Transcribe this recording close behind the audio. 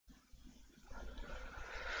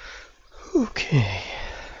Okay.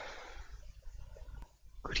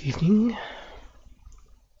 Good evening.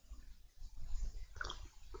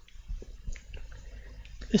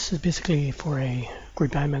 This is basically for a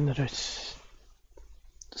group I'm in that it's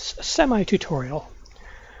a semi-tutorial.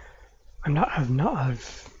 I've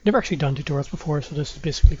never actually done tutorials before, so this is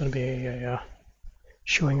basically going to be a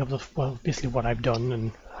showing of basically what I've done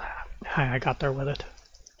and how I got there with it.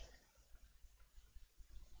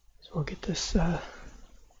 So I'll get this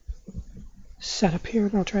set up here,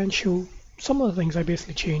 and I'll try and show some of the things I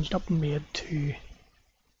basically changed up and made to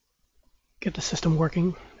get the system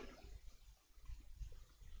working.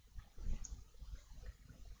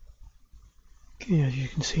 Okay, as you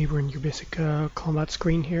can see, we're in your basic combat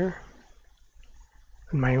screen here,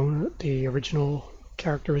 and the original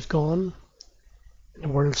character is gone. In the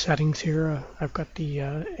world settings here, I've got the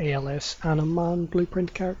ALS Animan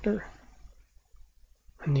blueprint character,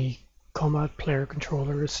 and the combat player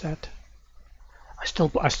controller is set. I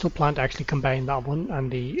still plan to actually combine that one,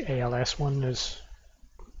 and the ALS one is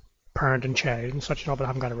parent and child and such, but I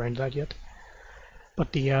haven't got around to that yet.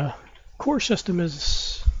 But the core system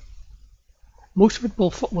is, most of it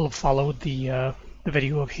will have followed the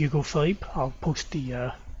video of Hugo Philippe. I'll post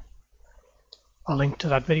a link to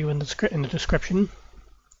that video in the description.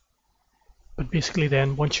 But basically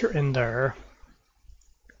then, once you're in there,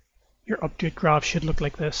 your update graph should look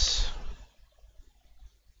like this.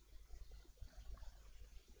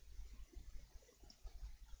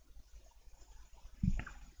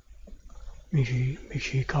 Make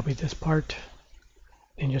sure you copy this part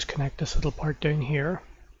and just connect this little part down here.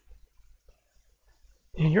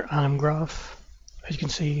 In your anim graph, as you can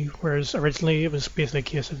see, whereas originally it was basically a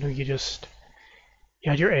case of you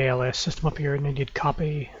had your ALS system up here, and then you'd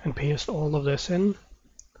copy and paste all of this in.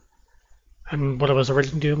 And what I was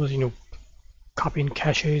originally doing was, copying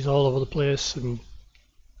caches all over the place, and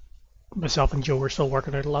myself and Joe were still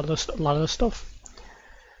working out a lot of this stuff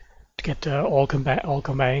to get all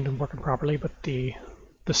combined and working properly. But the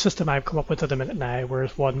system I've come up with at the minute now,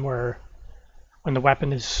 whereas one where when the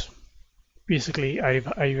weapon is basically out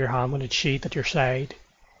of your hand, when it's sheathed at your side,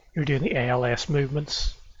 you're doing the ALS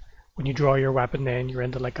movements. When you draw your weapon, then you're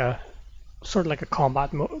into like a sort of like a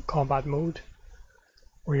combat mode,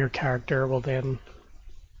 where your character will then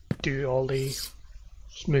do all the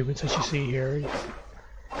movements as you see here. You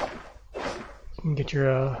can get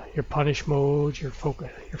your punish mode, your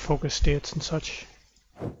focus states and such.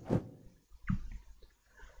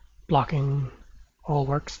 Blocking all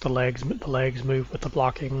works. The legs move with the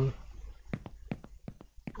blocking.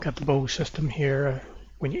 Got the bow system here.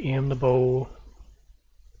 When you aim the bow,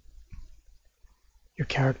 your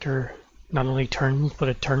character not only turns, but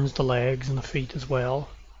it turns the legs and the feet as well.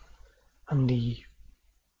 And the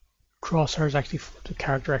crosshairs the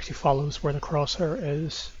character actually follows where the crosshair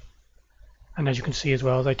is. And as you can see as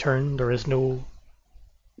well, as I turn, there is no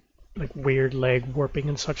like weird leg warping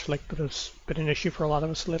and such like that has been an issue for a lot of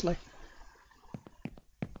us lately.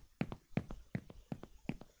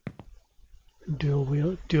 Dual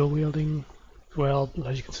wielding as well,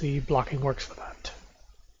 as you can see, blocking works for that.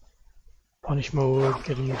 Punish mode,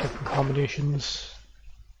 getting your different combinations.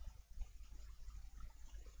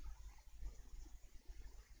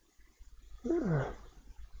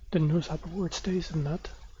 Didn't notice that before. It stays in that.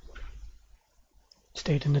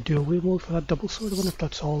 Stayed in the dual wield mode for that double sword. I wonder if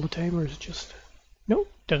that's all the time, or is it just... No,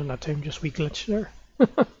 didn't that time, just we glitch there.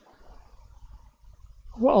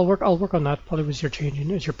 Well, I'll work on that. Probably as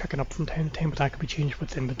you're picking up from time to time, but that could be changed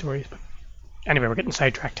with inventories. But anyway, we're getting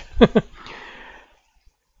sidetracked.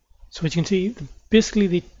 So as you can see, basically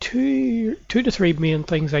the two to three main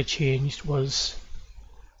things I changed was,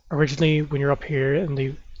 originally when you're up here in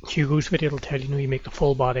the Hugo's video, it'll tell you, you make the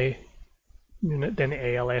full body, then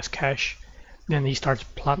the ALS cache, then he starts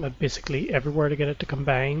planting it basically everywhere to get it to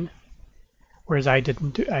combine. Whereas I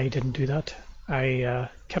didn't do that. I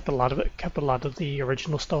kept a lot of the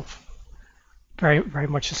original stuff very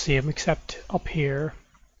much the same, except up here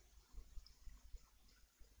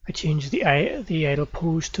I changed the idle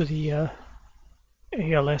pose to the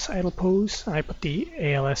ALS idle pose. I put the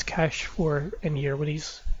ALS cache in here when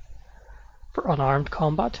he's for unarmed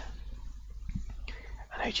combat,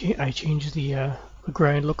 and I changed the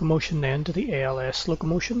ground locomotion then to the ALS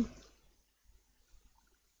locomotion.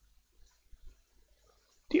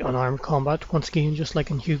 The unarmed combat, once again, just like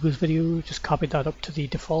in Hugo's video, just copied that up to the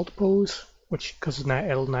default pose, because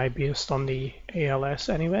it'll now be based on the ALS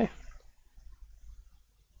anyway.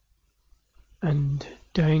 And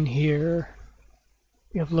down here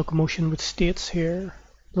we have locomotion with states here,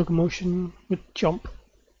 locomotion with jump.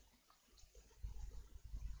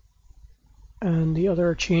 And the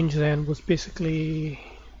other change then was basically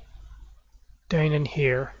down in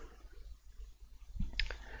here,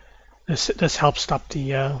 this helps stop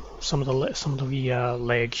the some of the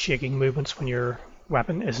leg shaking movements when your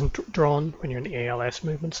weapon isn't drawn, when you're in the ALS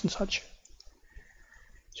movements and such.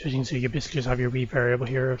 So as you can see, you basically just have your wee variable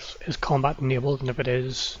here is combat enabled, and if it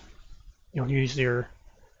is, you'll use your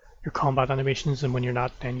combat animations, and when you're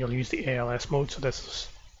not, then you'll use the ALS mode. So this is,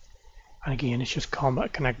 and again, it's just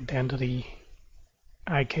combat connected then to the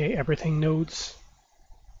IK everything nodes,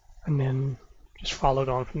 and then just followed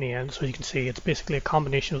on from the end. So you can see it's basically a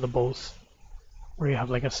combination of the both, where you have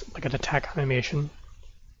like an attack animation,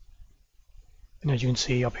 and as you can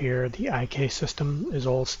see up here, the IK system is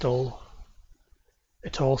all still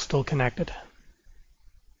connected.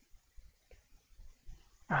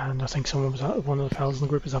 And I think one of the fellows in the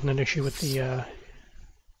group is having an issue with the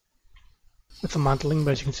mantling,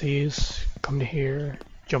 but as you can see, is come to here,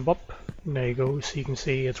 jump up, and there you go. So you can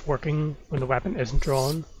see it's working when the weapon isn't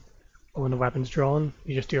drawn, but when the weapon's drawn,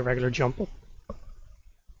 you just do a regular jump up.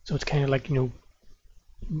 So it's kind of like, you know,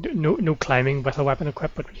 no climbing with a weapon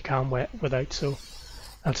equipped, but you can without. So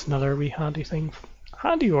that's another wee handy thing.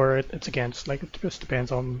 Handy, or it's against, like, it just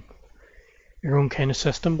depends on your own kind of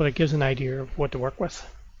system, but it gives an idea of what to work with.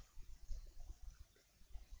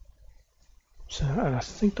 So I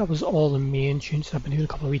think that was all the main tunes. I've been doing a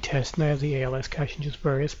couple of wee tests now of the ALS cache in just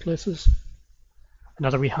various places.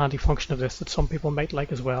 Another wee handy function of this that some people might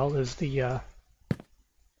like as well is the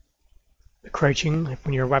crouching. Like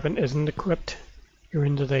when your weapon isn't equipped, you're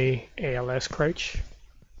into the ALS crouch.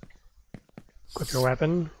 Equip your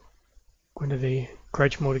weapon, go into the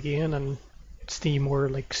crouch mode again, and it's the more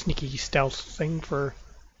like sneaky stealth thing for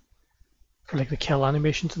like the kill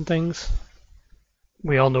animations and things.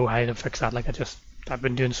 We all know how to fix that. Like I've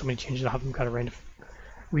been doing so many changes, I haven't got around to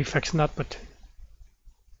refixing that, but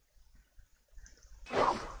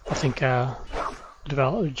I think the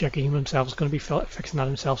developer Jackie himself is going to be fixing that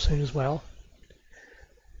himself soon as well.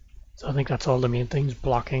 So I think that's all the main things: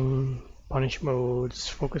 blocking, punish modes,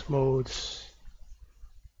 focus modes.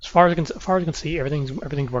 As far as I can see, everything's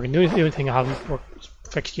working. The only thing I haven't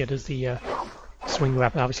fixed yet is the swing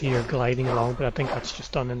weapon. Obviously, you're gliding along, but I think that's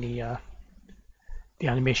just done in the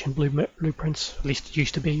animation blueprints. At least it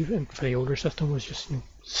used to be, and for the older system was just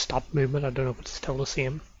stop movement. I don't know if it's still the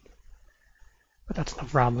same, but that's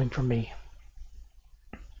enough rambling from me.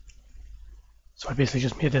 So I basically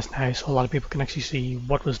just made this now so a lot of people can actually see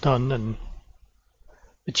what was done and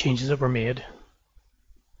the changes that were made.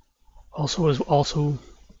 Also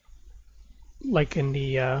like in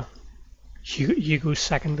the Hugo's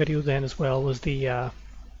second video then as well was the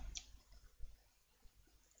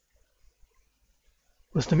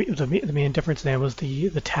main difference then was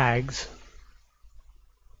the tags.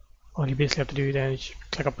 All you basically have to do then is you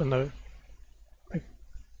click up on the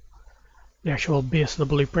actual base of the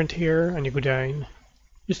blueprint here, and you go down,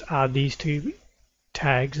 just add these two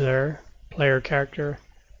tags there, player character,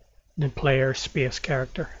 and then player space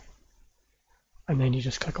character, and then you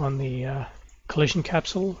just click on the collision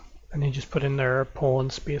capsule, and then just put in there pawn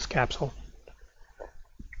space capsule.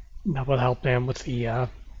 And that will help them with the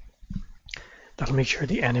that'll make sure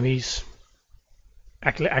the enemies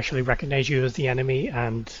actually recognize you as the enemy,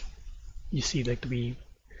 and you see like the wee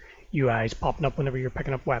UIs popping up whenever you're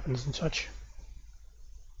picking up weapons and such.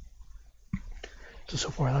 So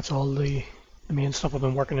far that's all the main stuff I've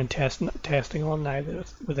been working and testing on now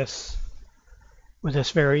with this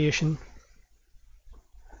variation.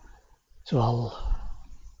 So I'll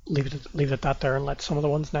leave it at that there and let some of the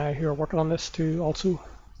ones now who are working on this to also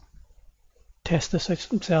test this out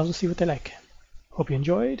themselves and see what they like. Hope you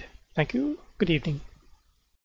enjoyed. Thank you. Good evening.